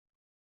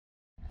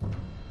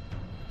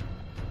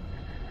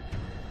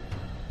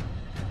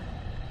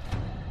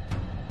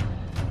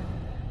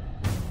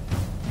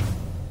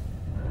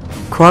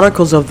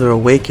Chronicles of the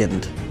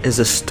Awakened is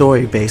a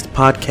story-based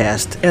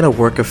podcast and a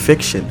work of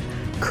fiction,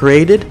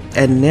 created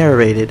and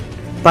narrated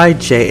by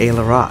J.A.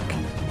 LaRocque.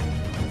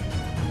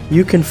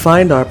 You can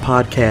find our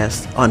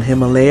podcast on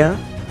Himalaya,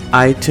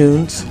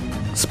 iTunes,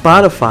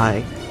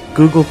 Spotify,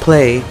 Google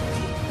Play,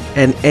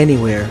 and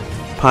anywhere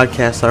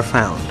podcasts are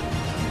found.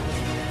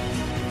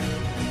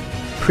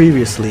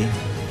 Previously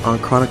on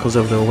Chronicles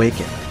of the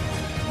Awakened.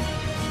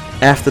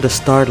 After the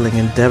startling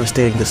and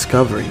devastating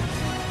discovery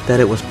that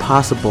it was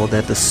possible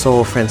that the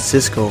soul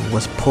Francisco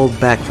was pulled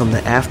back from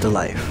the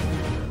afterlife,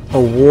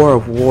 a war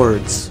of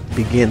words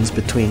begins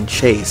between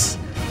Chase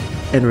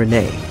and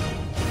Renee.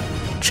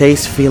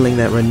 Chase, feeling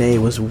that Renee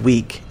was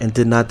weak and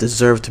did not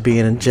deserve to be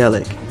an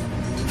angelic,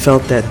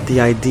 felt that the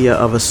idea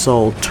of a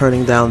soul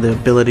turning down the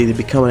ability to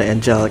become an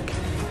angelic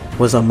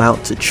was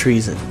amount to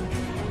treason.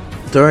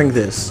 During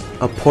this,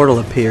 a portal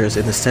appears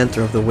in the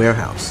center of the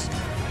warehouse.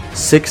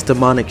 6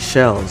 demonic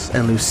shells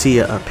and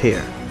Lucia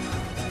appear.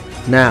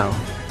 Now,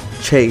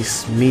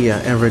 Chase, Mia,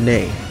 and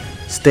Renee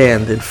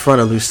stand in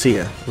front of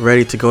Lucia,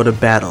 ready to go to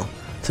battle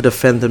to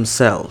defend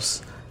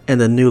themselves and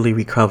the newly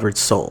recovered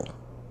soul.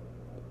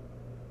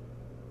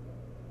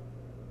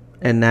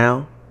 And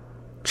now,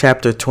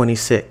 Chapter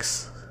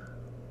 26,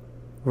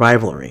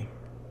 Rivalry.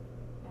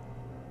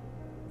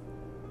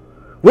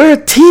 "We're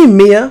a team,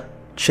 Mia!"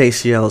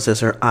 Chase yells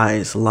as her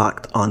eyes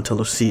locked onto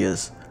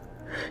Lucia's.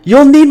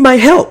 "You'll need my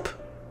help!"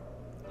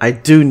 "I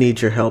do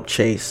need your help,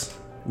 Chase,"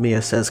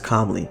 Mia says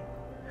calmly.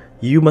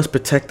 "You must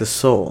protect the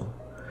soul.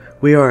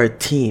 We are a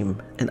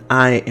team, and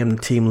I am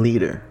the team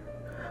leader.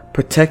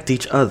 Protect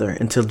each other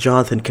until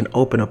Jonathan can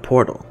open a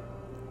portal."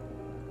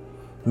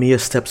 Mia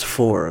steps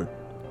forward.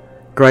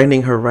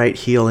 Grinding her right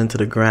heel into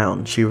the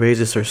ground, she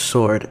raises her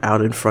sword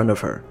out in front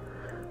of her.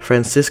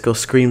 Francisco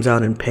screams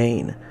out in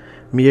pain.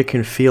 Mia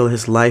can feel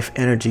his life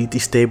energy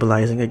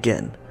destabilizing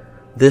again,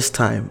 this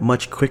time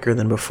much quicker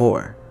than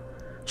before.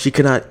 She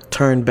cannot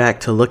turn back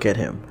to look at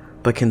him,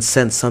 but can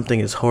sense something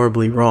is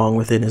horribly wrong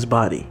within his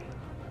body.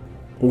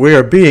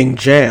 "We're being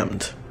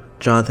jammed,"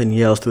 Jonathan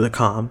yells through the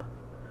comm.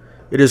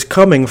 "It is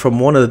coming from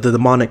one of the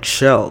demonic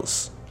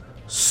shells.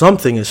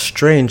 Something is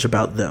strange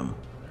about them.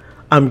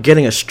 I'm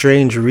getting a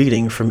strange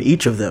reading from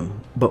each of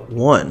them, but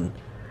one.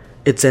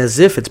 It's as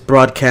if it's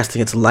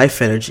broadcasting its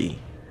life energy,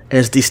 and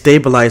it's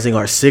destabilizing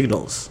our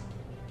signals."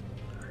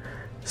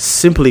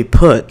 "Simply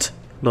put,"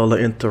 Lola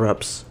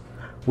interrupts,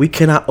 "we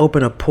cannot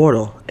open a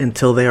portal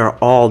until they are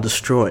all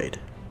destroyed."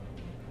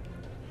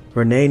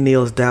 Renee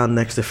kneels down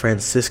next to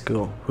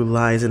Francisco, who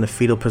lies in a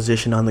fetal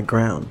position on the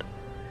ground.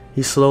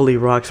 He slowly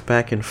rocks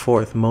back and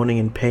forth, moaning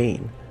in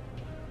pain.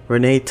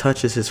 Renee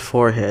touches his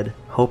forehead,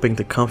 hoping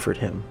to comfort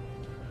him.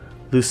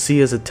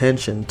 Lucia's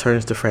attention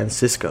turns to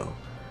Francisco.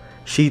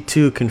 She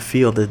too can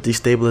feel the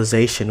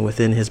destabilization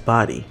within his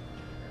body.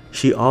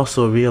 She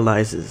also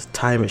realizes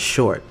time is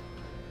short,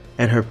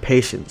 and her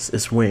patience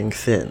is wearing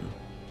thin.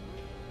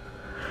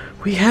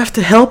 "We have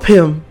to help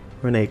him,"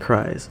 Renee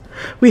cries.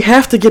 "We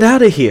have to get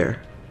out of here."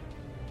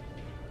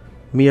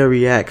 Mia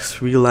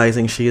reacts,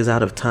 realizing she is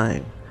out of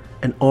time.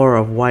 An aura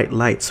of white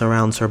light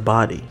surrounds her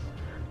body.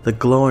 The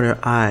glow in her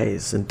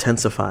eyes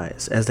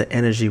intensifies as the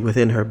energy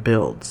within her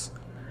builds.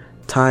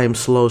 Time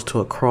slows to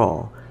a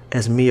crawl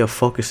as Mia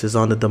focuses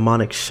on the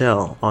demonic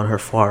shell on her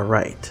far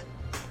right.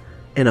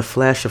 In a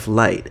flash of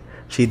light,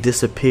 she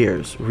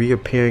disappears,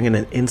 reappearing in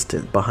an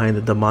instant behind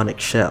the demonic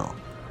shell.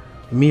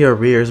 Mia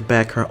rears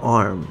back her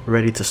arm,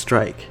 ready to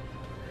strike.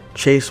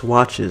 Chase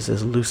watches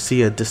as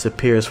Lucia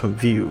disappears from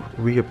view,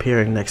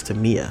 reappearing next to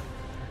Mia.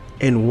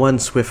 In one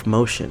swift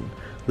motion,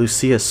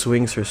 Lucia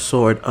swings her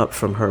sword up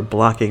from her,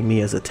 blocking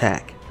Mia's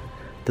attack.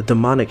 The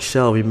demonic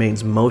shell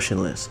remains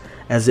motionless,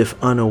 as if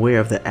unaware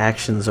of the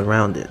actions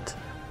around it.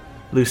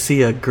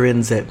 Lucia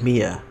grins at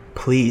Mia,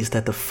 pleased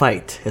that the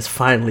fight has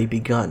finally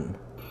begun.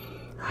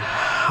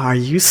 "Are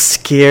you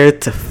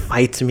scared to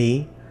fight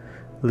me?"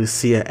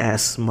 Lucia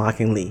asks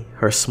mockingly,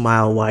 her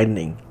smile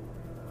widening.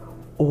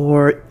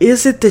 "Or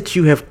is it that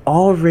you have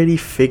already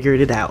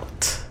figured it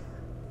out?"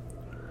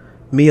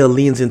 Mia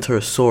leans into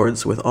her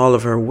swords with all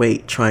of her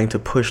weight, trying to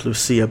push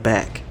Lucia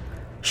back.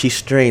 She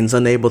strains,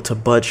 unable to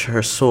budge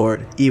her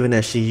sword, even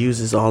as she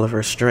uses all of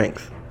her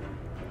strength.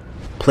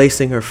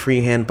 Placing her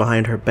free hand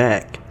behind her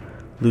back,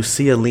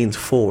 Lucia leans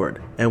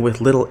forward and with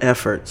little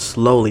effort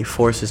slowly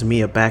forces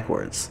Mia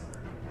backwards.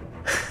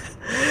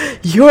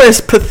 "You're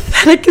as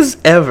pathetic as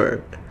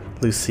ever,"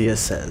 Lucia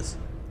says.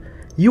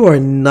 "You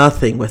are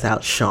nothing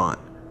without Sean.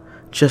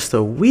 Just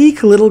a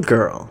weak little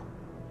girl."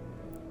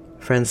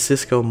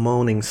 Francisco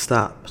moaning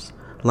stops,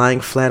 lying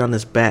flat on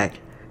his back.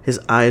 His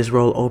eyes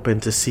roll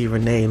open to see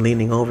Renee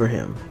leaning over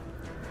him.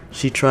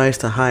 She tries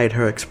to hide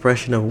her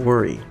expression of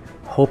worry,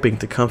 hoping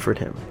to comfort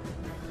him.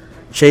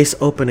 Chase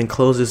opens and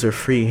closes her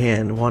free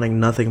hand, wanting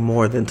nothing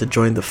more than to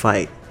join the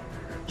fight.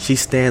 She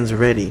stands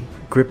ready,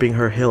 gripping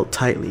her hilt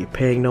tightly,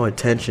 paying no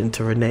attention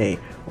to Renee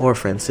or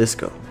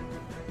Francisco.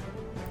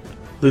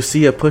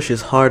 Lucia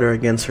pushes harder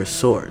against her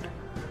sword.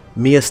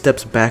 Mia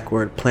steps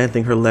backward,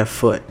 planting her left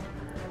foot.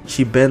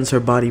 She bends her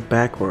body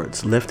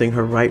backwards, lifting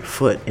her right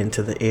foot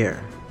into the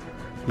air.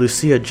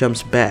 Lucia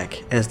jumps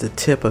back as the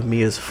tip of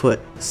Mia's foot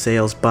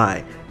sails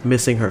by,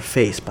 missing her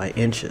face by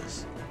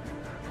inches.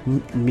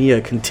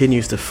 Mia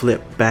continues to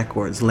flip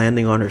backwards,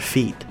 landing on her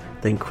feet,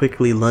 then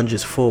quickly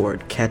lunges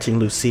forward, catching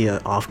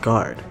Lucia off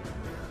guard.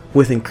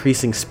 With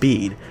increasing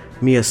speed,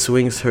 Mia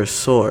swings her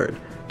sword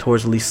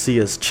towards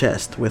Lucia's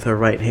chest with her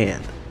right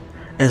hand.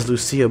 As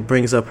Lucia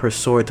brings up her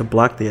sword to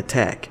block the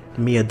attack,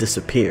 Mia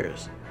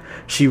disappears.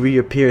 She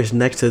reappears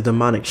next to the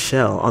demonic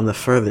shell on the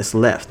furthest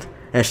left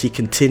as she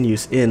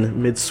continues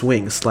in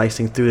mid-swing,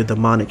 slicing through the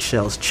demonic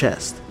shell's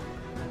chest.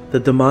 The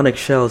demonic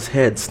shell's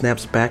head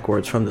snaps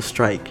backwards from the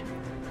strike.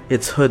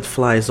 Its hood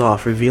flies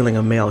off, revealing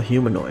a male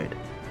humanoid.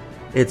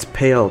 Its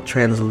pale,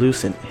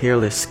 translucent,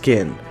 hairless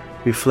skin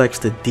reflects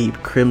the deep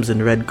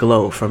crimson red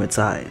glow from its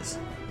eyes.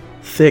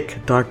 Thick,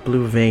 dark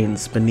blue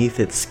veins beneath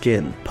its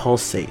skin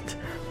pulsate,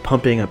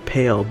 pumping a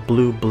pale,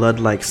 blue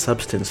blood-like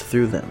substance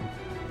through them.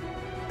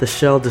 The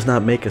shell does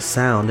not make a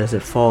sound as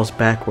it falls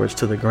backwards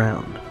to the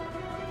ground.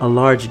 A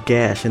large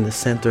gash in the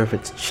center of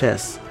its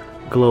chest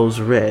glows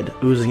red,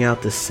 oozing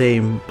out the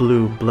same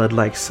blue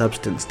blood-like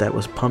substance that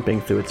was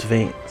pumping through its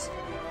veins.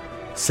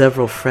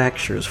 Several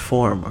fractures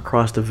form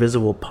across the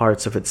visible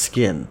parts of its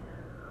skin.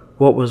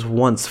 What was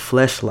once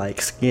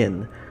flesh-like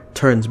skin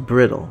turns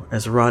brittle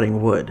as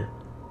rotting wood.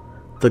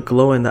 The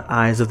glow in the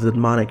eyes of the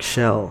demonic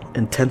shell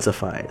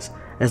intensifies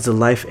as the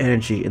life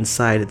energy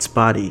inside its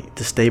body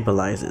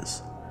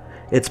destabilizes.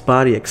 Its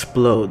body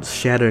explodes,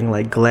 shattering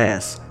like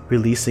glass,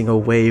 releasing a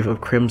wave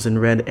of crimson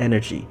red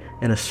energy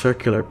in a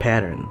circular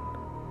pattern.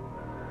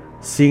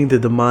 Seeing the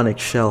demonic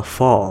shell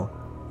fall,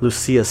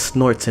 Lucia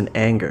snorts in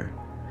anger.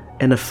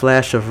 In a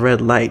flash of red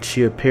light,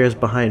 she appears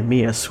behind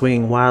Mia,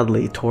 swinging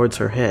wildly towards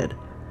her head.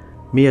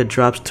 Mia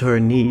drops to her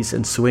knees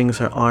and swings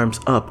her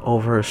arms up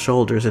over her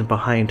shoulders and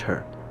behind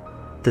her.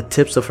 The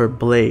tips of her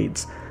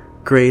blades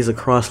graze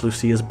across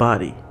Lucia's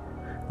body.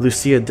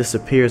 Lucia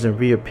disappears and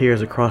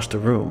reappears across the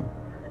room.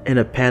 In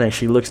a panic,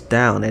 she looks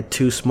down at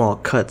two small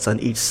cuts on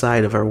each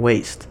side of her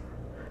waist.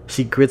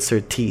 She grits her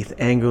teeth,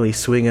 angrily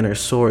swinging her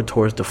sword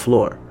towards the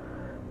floor.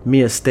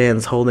 Mia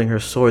stands holding her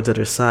swords at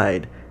her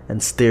side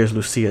and stares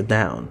Lucia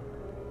down.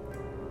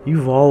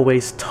 "You've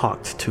always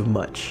talked too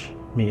much,"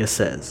 Mia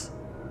says.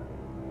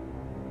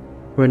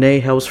 Renee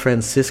helps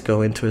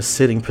Francisco into a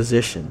sitting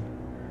position.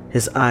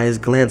 His eyes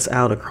glance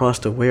out across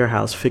the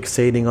warehouse,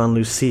 fixating on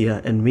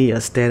Lucia and Mia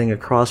standing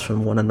across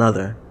from one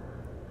another.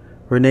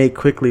 Renee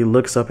quickly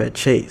looks up at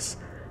Chase.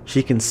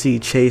 She can see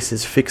Chase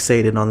is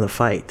fixated on the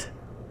fight.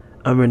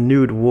 A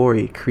renewed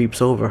worry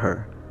creeps over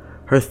her.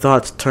 Her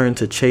thoughts turn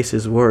to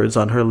Chase's words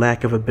on her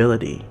lack of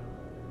ability.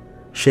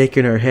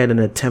 Shaking her head in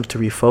an attempt to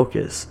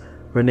refocus,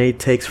 Renee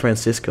takes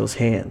Francisco's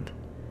hand.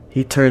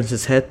 He turns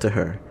his head to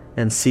her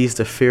and sees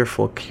the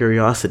fearful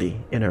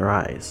curiosity in her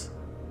eyes.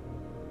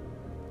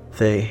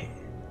 They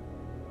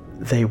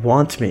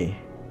want me,"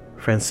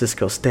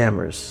 Francisco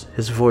stammers,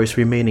 his voice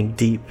remaining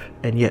deep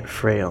and yet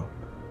frail.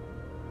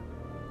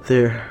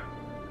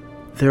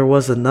 There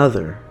was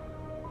another.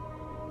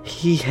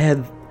 He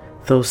had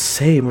those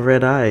same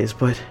red eyes,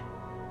 but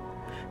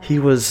he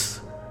was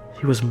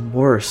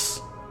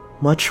worse,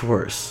 much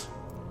worse."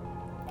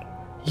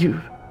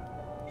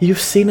 You've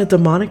seen a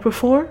demonic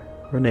before?"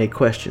 Renee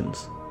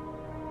questions.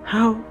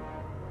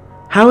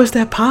 How is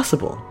that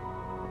possible?"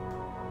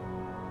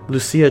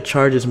 Lucia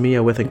charges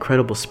Mia with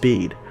incredible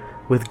speed.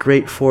 With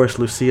great force,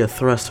 Lucia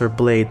thrusts her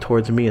blade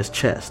towards Mia's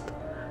chest.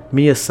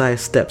 Mia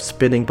sidesteps,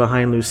 spinning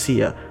behind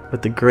Lucia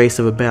with the grace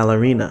of a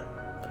ballerina.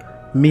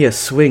 Mia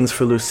swings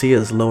for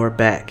Lucia's lower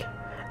back.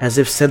 As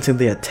if sensing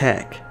the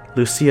attack,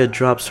 Lucia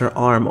drops her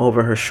arm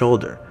over her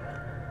shoulder.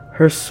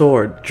 Her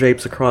sword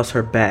drapes across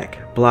her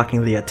back,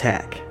 blocking the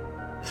attack.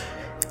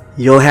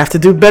 "You'll have to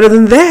do better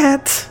than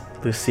that,"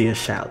 Lucia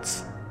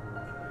shouts.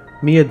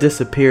 Mia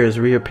disappears,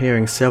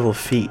 reappearing several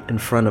feet in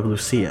front of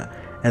Lucia,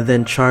 and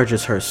then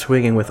charges her,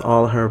 swinging with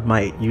all her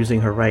might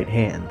using her right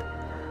hand.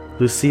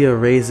 Lucia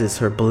raises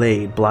her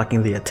blade,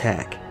 blocking the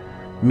attack.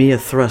 Mia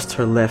thrusts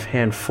her left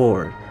hand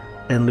forward,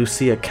 and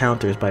Lucia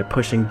counters by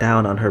pushing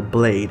down on her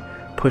blade,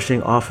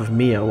 pushing off of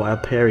Mia while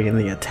parrying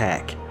the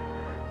attack.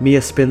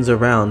 Mia spins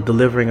around,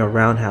 delivering a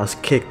roundhouse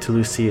kick to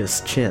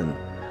Lucia's chin.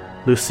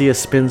 Lucia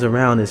spins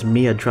around as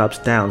Mia drops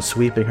down,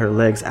 sweeping her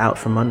legs out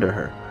from under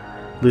her.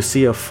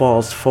 Lucia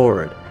falls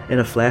forward. In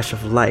a flash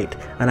of light,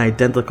 an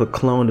identical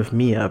clone of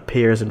Mia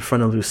appears in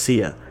front of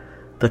Lucia.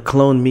 The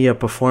clone Mia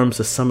performs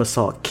a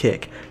somersault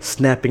kick,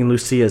 snapping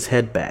Lucia's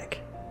head back.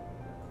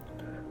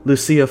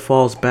 Lucia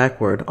falls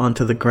backward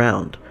onto the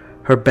ground,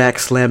 her back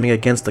slamming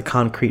against the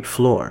concrete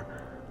floor.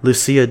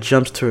 Lucia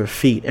jumps to her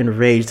feet,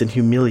 enraged and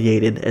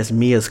humiliated as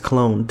Mia's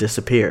clone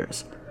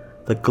disappears.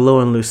 The glow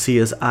in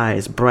Lucia's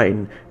eyes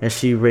brighten as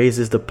she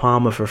raises the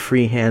palm of her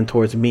free hand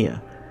towards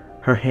Mia.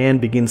 Her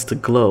hand begins to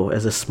glow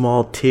as a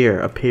small tear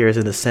appears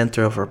in the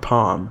center of her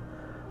palm.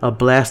 A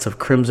blast of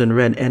crimson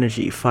red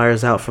energy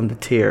fires out from the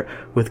tear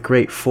with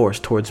great force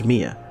towards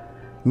Mia.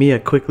 Mia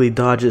quickly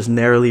dodges,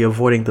 narrowly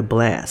avoiding the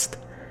blast.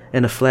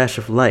 In a flash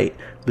of light,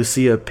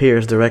 Lucia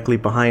appears directly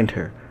behind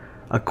her.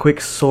 A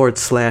quick sword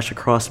slash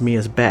across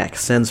Mia's back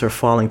sends her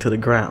falling to the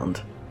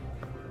ground.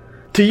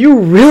 Do you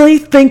really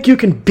think you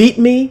can beat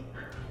me?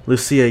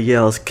 Lucia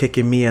yells,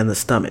 kicking Mia in the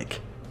stomach.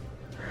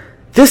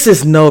 This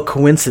is no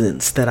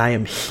coincidence that I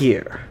am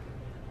here.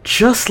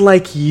 Just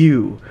like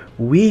you,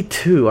 we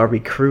too are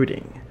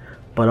recruiting,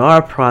 but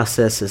our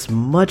process is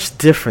much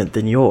different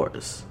than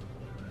yours.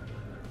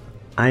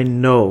 I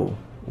know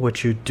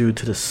what you do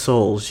to the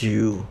souls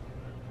you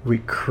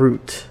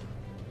recruit,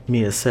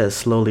 Mia says,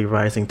 slowly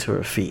rising to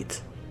her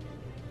feet.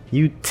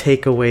 You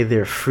take away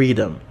their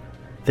freedom,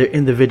 their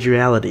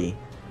individuality,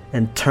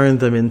 and turn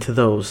them into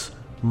those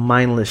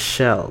mindless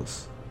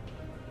shells.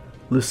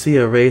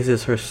 Lucia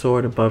raises her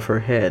sword above her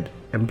head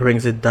and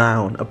brings it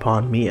down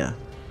upon Mia.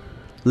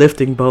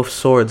 Lifting both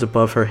swords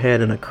above her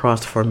head in a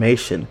crossed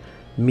formation,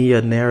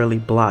 Mia narrowly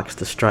blocks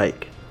the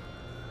strike.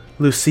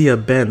 Lucia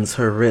bends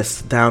her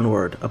wrists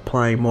downward,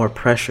 applying more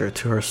pressure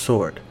to her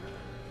sword.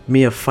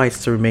 Mia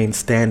fights to remain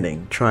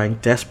standing, trying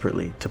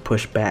desperately to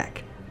push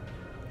back.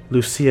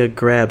 Lucia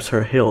grabs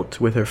her hilt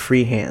with her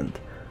free hand,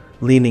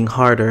 leaning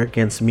harder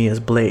against Mia's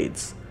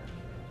blades.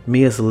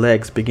 Mia's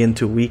legs begin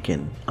to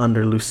weaken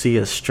under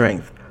Lucia's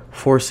strength,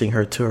 forcing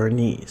her to her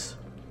knees.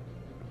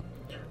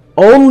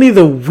 Only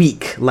the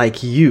weak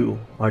like you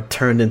are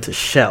turned into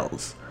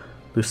shells,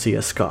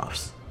 Lucia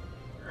scoffs.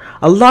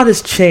 A lot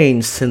has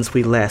changed since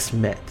we last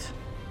met.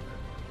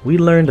 We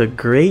learned a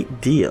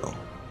great deal,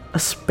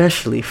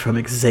 especially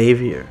from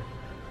Xavier.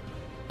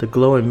 The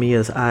glow in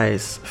Mia's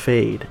eyes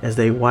fade as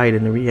they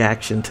widen in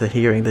reaction to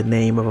hearing the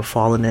name of a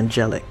fallen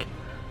angelic.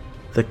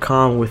 The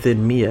calm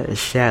within Mia is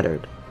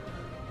shattered.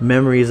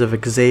 Memories of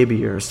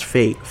Xavier's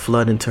fate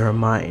flood into her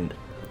mind.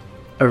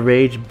 A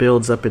rage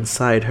builds up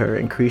inside her,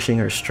 increasing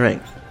her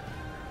strength.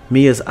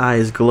 Mia's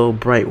eyes glow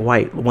bright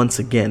white once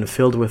again,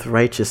 filled with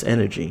righteous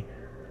energy.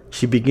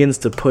 She begins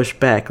to push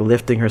back,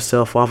 lifting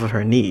herself off of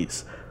her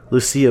knees.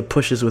 Lucia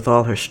pushes with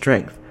all her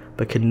strength,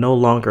 but can no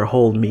longer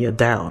hold Mia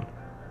down.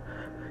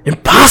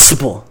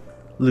 Impossible!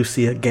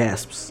 Lucia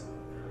gasps.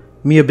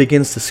 Mia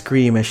begins to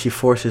scream as she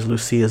forces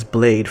Lucia's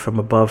blade from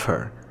above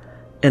her.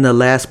 In a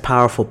last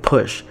powerful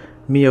push,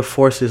 Mia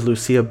forces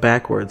Lucia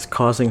backwards,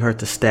 causing her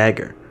to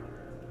stagger.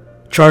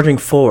 Charging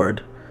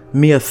forward,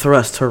 Mia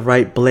thrusts her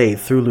right blade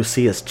through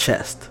Lucia's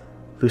chest.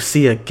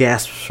 Lucia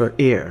gasps for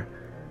air.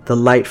 The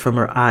light from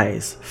her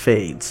eyes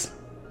fades.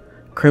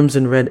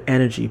 Crimson red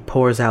energy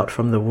pours out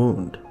from the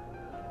wound.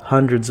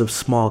 Hundreds of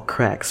small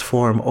cracks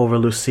form over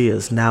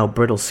Lucia's now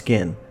brittle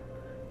skin.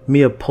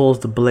 Mia pulls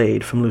the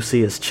blade from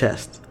Lucia's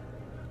chest.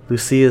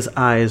 Lucia's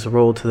eyes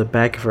roll to the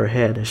back of her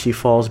head as she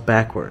falls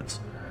backwards,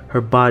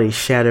 her body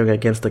shattering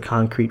against the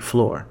concrete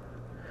floor.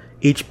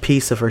 Each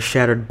piece of her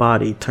shattered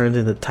body turns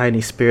into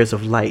tiny spears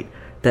of light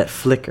that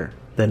flicker,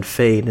 then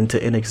fade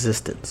into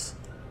inexistence.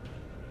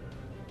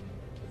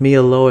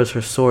 Mia lowers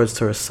her swords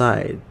to her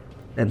side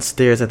and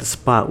stares at the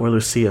spot where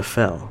Lucia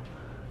fell.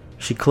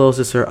 She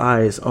closes her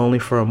eyes only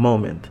for a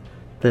moment,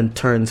 then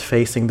turns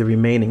facing the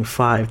remaining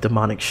 5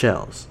 demonic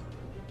shells.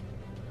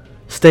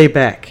 Stay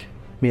back,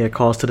 Mia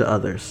calls to the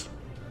others.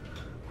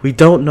 We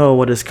don't know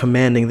what is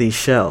commanding these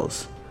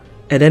shells.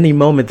 At any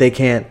moment they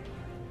can't.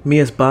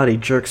 Mia's body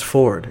jerks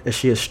forward as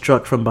she is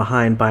struck from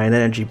behind by an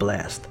energy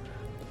blast.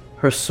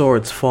 Her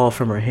swords fall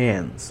from her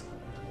hands.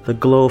 The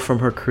glow from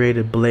her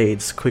created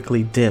blades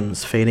quickly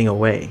dims, fading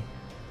away.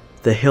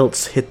 The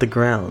hilts hit the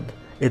ground.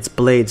 Its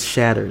blades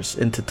shatters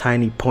into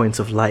tiny points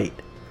of light.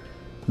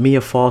 Mia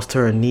falls to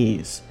her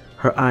knees.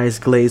 Her eyes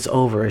glaze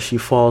over as she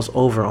falls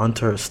over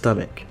onto her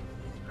stomach.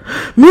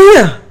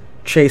 Mia!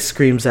 Chase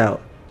screams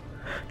out.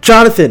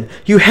 Jonathan,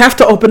 you have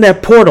to open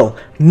that portal,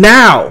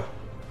 now!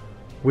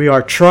 We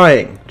are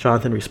trying,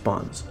 Jonathan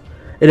responds.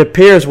 It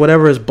appears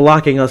whatever is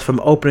blocking us from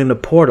opening the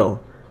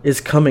portal is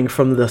coming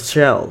from the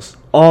shells,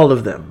 all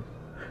of them.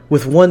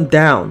 With one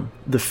down,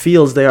 the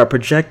fields they are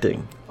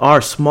projecting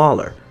are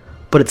smaller,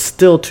 but it's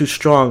still too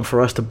strong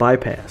for us to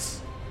bypass.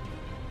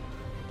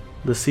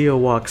 Lucia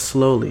walks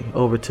slowly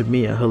over to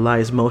Mia, who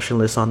lies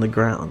motionless on the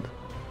ground.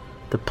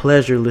 The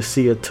pleasure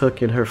Lucia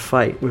took in her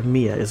fight with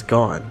Mia is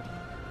gone.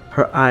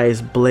 Her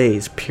eyes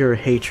blaze pure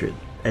hatred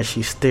as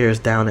she stares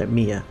down at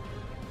Mia.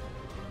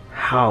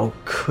 How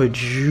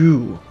could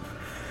you,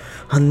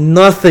 a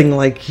nothing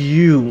like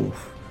you,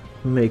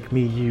 make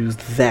me use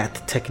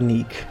that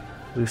technique?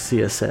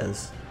 Lucia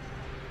says.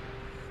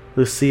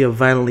 Lucia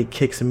violently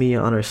kicks Mia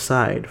on her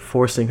side,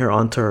 forcing her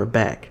onto her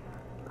back.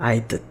 I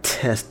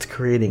detest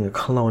creating a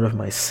clone of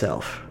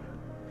myself,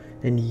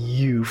 and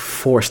you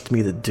forced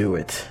me to do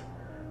it.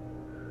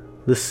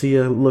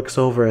 Lucia looks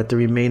over at the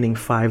remaining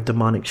 5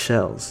 demonic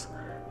shells.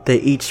 They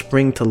each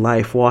spring to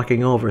life,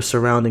 walking over,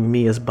 surrounding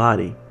Mia's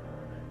body.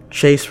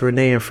 Chase,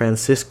 Renee, and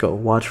Francisco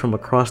watch from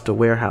across the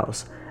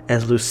warehouse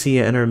as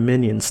Lucia and her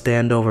minions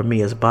stand over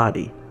Mia's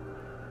body.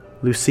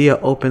 Lucia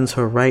opens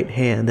her right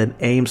hand and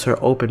aims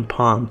her open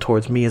palm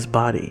towards Mia's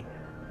body.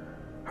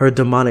 Her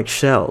demonic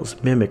shells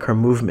mimic her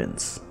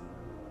movements.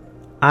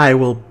 I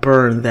will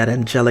burn that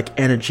angelic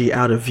energy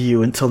out of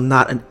you until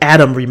not an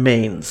atom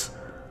remains,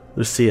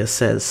 Lucia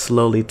says,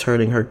 slowly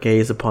turning her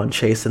gaze upon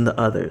Chase and the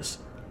others.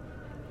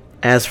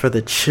 As for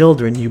the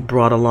children you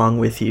brought along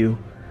with you,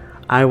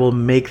 I will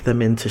make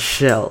them into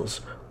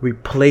shells,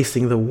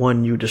 replacing the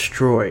one you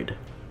destroyed.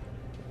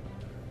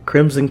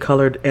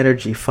 Crimson-colored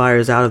energy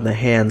fires out of the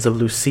hands of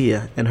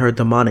Lucia and her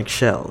demonic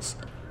shells.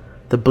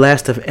 The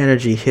blast of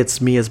energy hits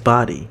Mia's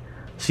body.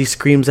 She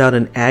screams out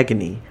in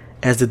agony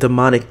as the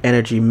demonic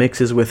energy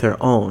mixes with her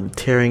own,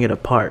 tearing it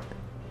apart.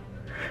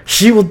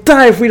 "She will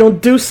die if we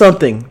don't do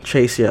something,"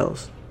 Chase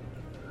yells.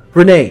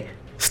 "Renee,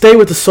 stay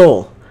with the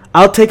soul.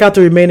 I'll take out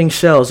the remaining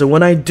shells, and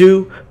when I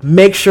do,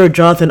 make sure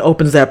Jonathan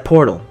opens that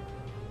portal."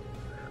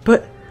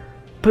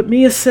 But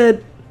Mia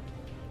said...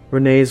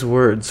 Renee's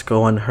words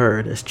go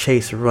unheard as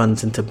Chase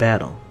runs into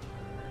battle.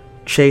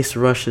 Chase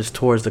rushes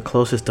towards the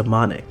closest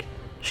demonic.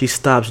 She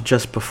stops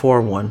just before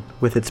one,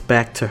 with its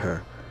back to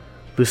her.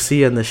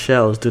 Lucia and the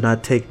shells do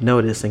not take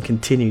notice and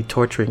continue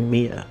torturing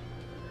Mia.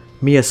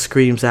 Mia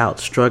screams out,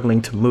 struggling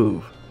to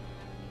move.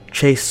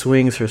 Chase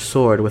swings her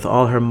sword with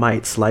all her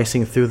might,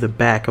 slicing through the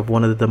back of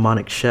one of the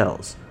demonic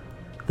shells.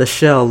 The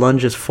shell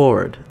lunges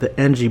forward. The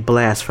energy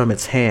blast from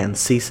its hand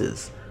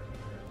ceases.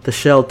 The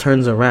shell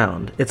turns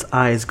around, its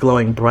eyes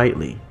glowing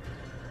brightly.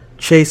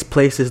 Chase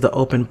places the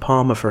open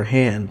palm of her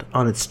hand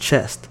on its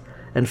chest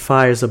and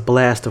fires a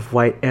blast of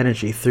white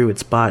energy through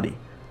its body.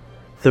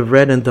 The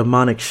red and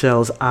demonic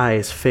shell's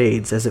eyes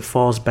fades as it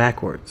falls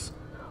backwards.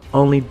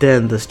 Only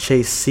then does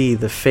Chase see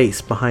the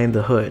face behind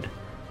the hood.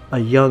 A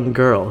young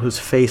girl whose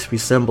face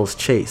resembles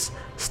Chase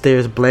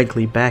stares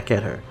blankly back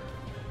at her.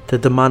 The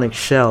demonic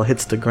shell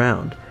hits the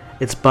ground.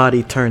 Its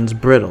body turns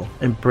brittle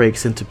and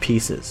breaks into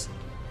pieces.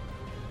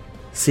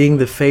 Seeing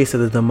the face of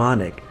the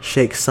demonic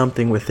shakes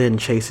something within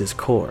Chase's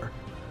core.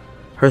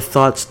 Her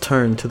thoughts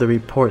turn to the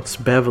reports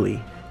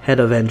Beverly, head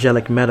of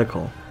Angelic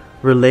Medical,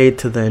 relayed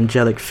to the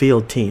angelic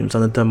field teams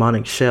on the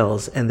demonic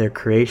shells and their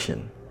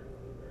creation.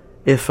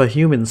 If a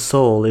human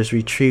soul is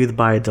retrieved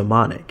by a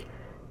demonic,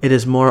 it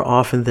is more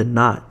often than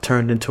not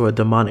turned into a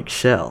demonic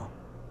shell.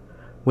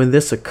 When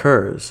this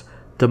occurs,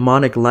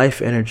 demonic life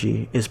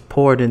energy is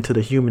poured into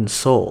the human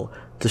soul,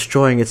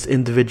 destroying its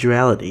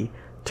individuality,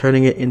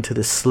 turning it into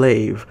the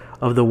slave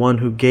of the one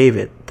who gave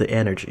it the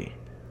energy.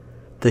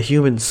 The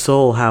human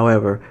soul,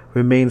 however,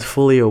 remains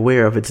fully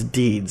aware of its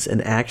deeds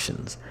and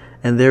actions,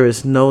 and there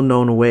is no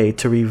known way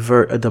to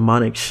revert a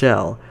demonic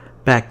shell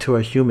back to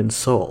a human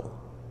soul.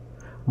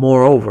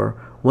 Moreover,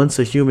 once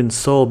a human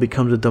soul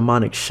becomes a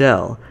demonic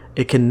shell,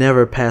 it can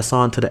never pass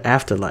on to the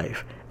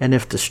afterlife, and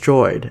if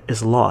destroyed,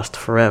 is lost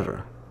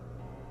forever.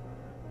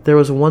 There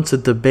was once a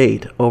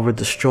debate over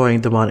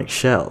destroying demonic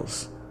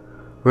shells.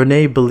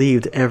 Renee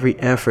believed every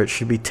effort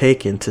should be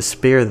taken to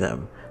spare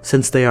them,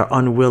 since they are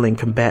unwilling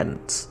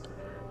combatants.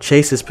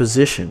 Chase's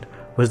position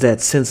was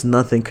that since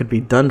nothing could be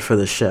done for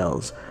the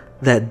shells,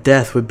 that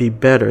death would be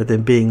better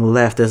than being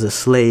left as a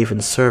slave in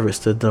service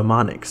to the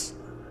demonics.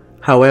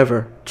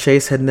 However,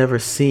 Chase had never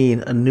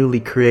seen a newly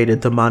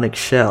created demonic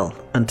shell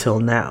until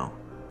now.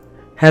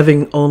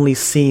 Having only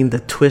seen the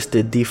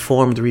twisted,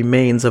 deformed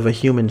remains of a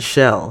human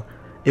shell,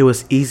 it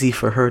was easy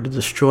for her to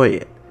destroy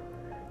it.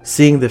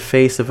 Seeing the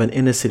face of an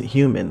innocent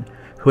human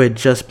who had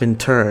just been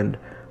turned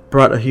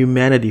brought a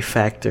humanity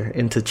factor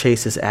into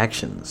Chase's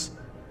actions.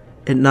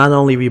 It not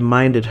only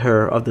reminded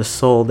her of the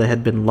soul that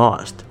had been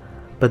lost,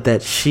 but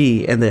that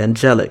she and the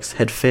angelics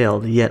had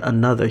failed yet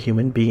another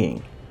human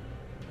being.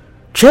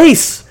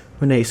 "Chase!"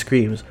 Renee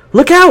screams.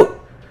 "Look out!"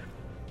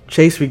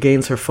 Chase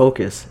regains her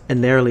focus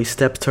and narrowly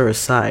steps to her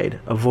side,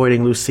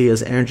 avoiding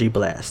Lucia's energy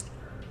blast.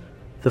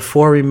 The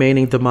 4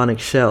 remaining demonic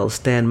shells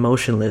stand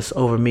motionless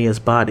over Mia's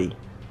body.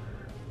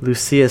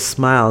 Lucia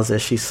smiles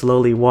as she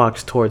slowly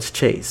walks towards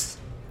Chase.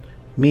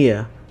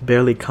 Mia,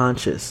 barely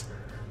conscious,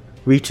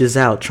 reaches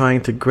out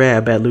trying to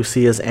grab at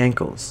Lucia's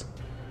ankles.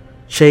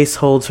 Chase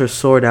holds her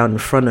sword out in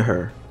front of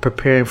her,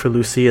 preparing for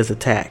Lucia's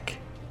attack.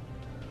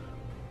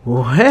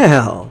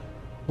 "Well,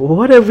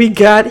 what have we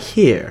got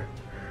here?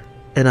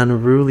 An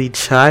unruly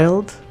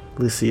child?"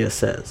 Lucia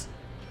says.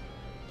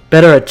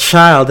 "Better a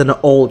child than an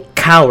old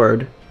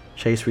coward,"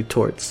 Chase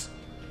retorts.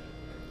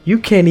 "You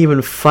can't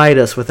even fight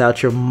us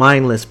without your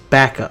mindless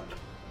backup.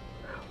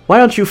 Why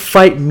don't you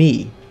fight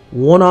me,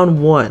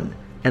 one-on-one,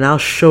 and I'll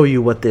show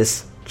you what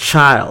this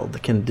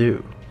child can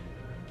do."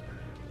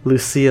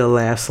 Lucia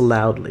laughs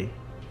loudly.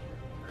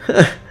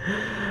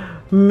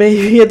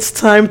 "Maybe it's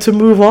time to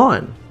move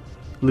on,"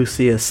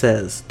 Lucia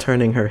says,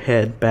 turning her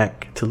head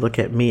back to look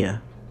at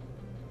Mia.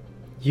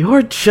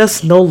 "You're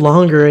just no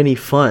longer any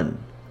fun.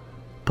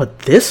 But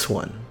this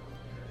one,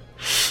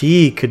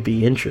 she could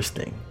be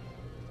interesting."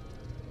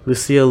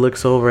 Lucia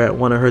looks over at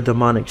one of her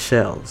demonic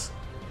shells.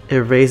 It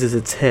raises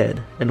its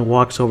head and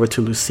walks over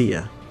to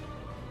Lucia.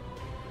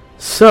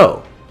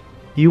 "So,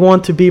 you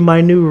want to be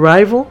my new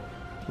rival?"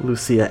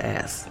 Lucia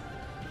asks.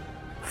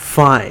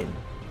 "Fine.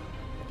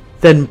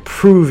 Then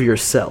prove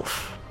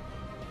yourself."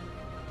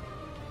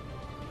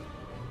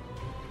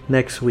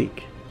 Next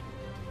week,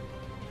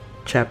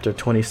 Chapter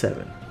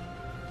 27.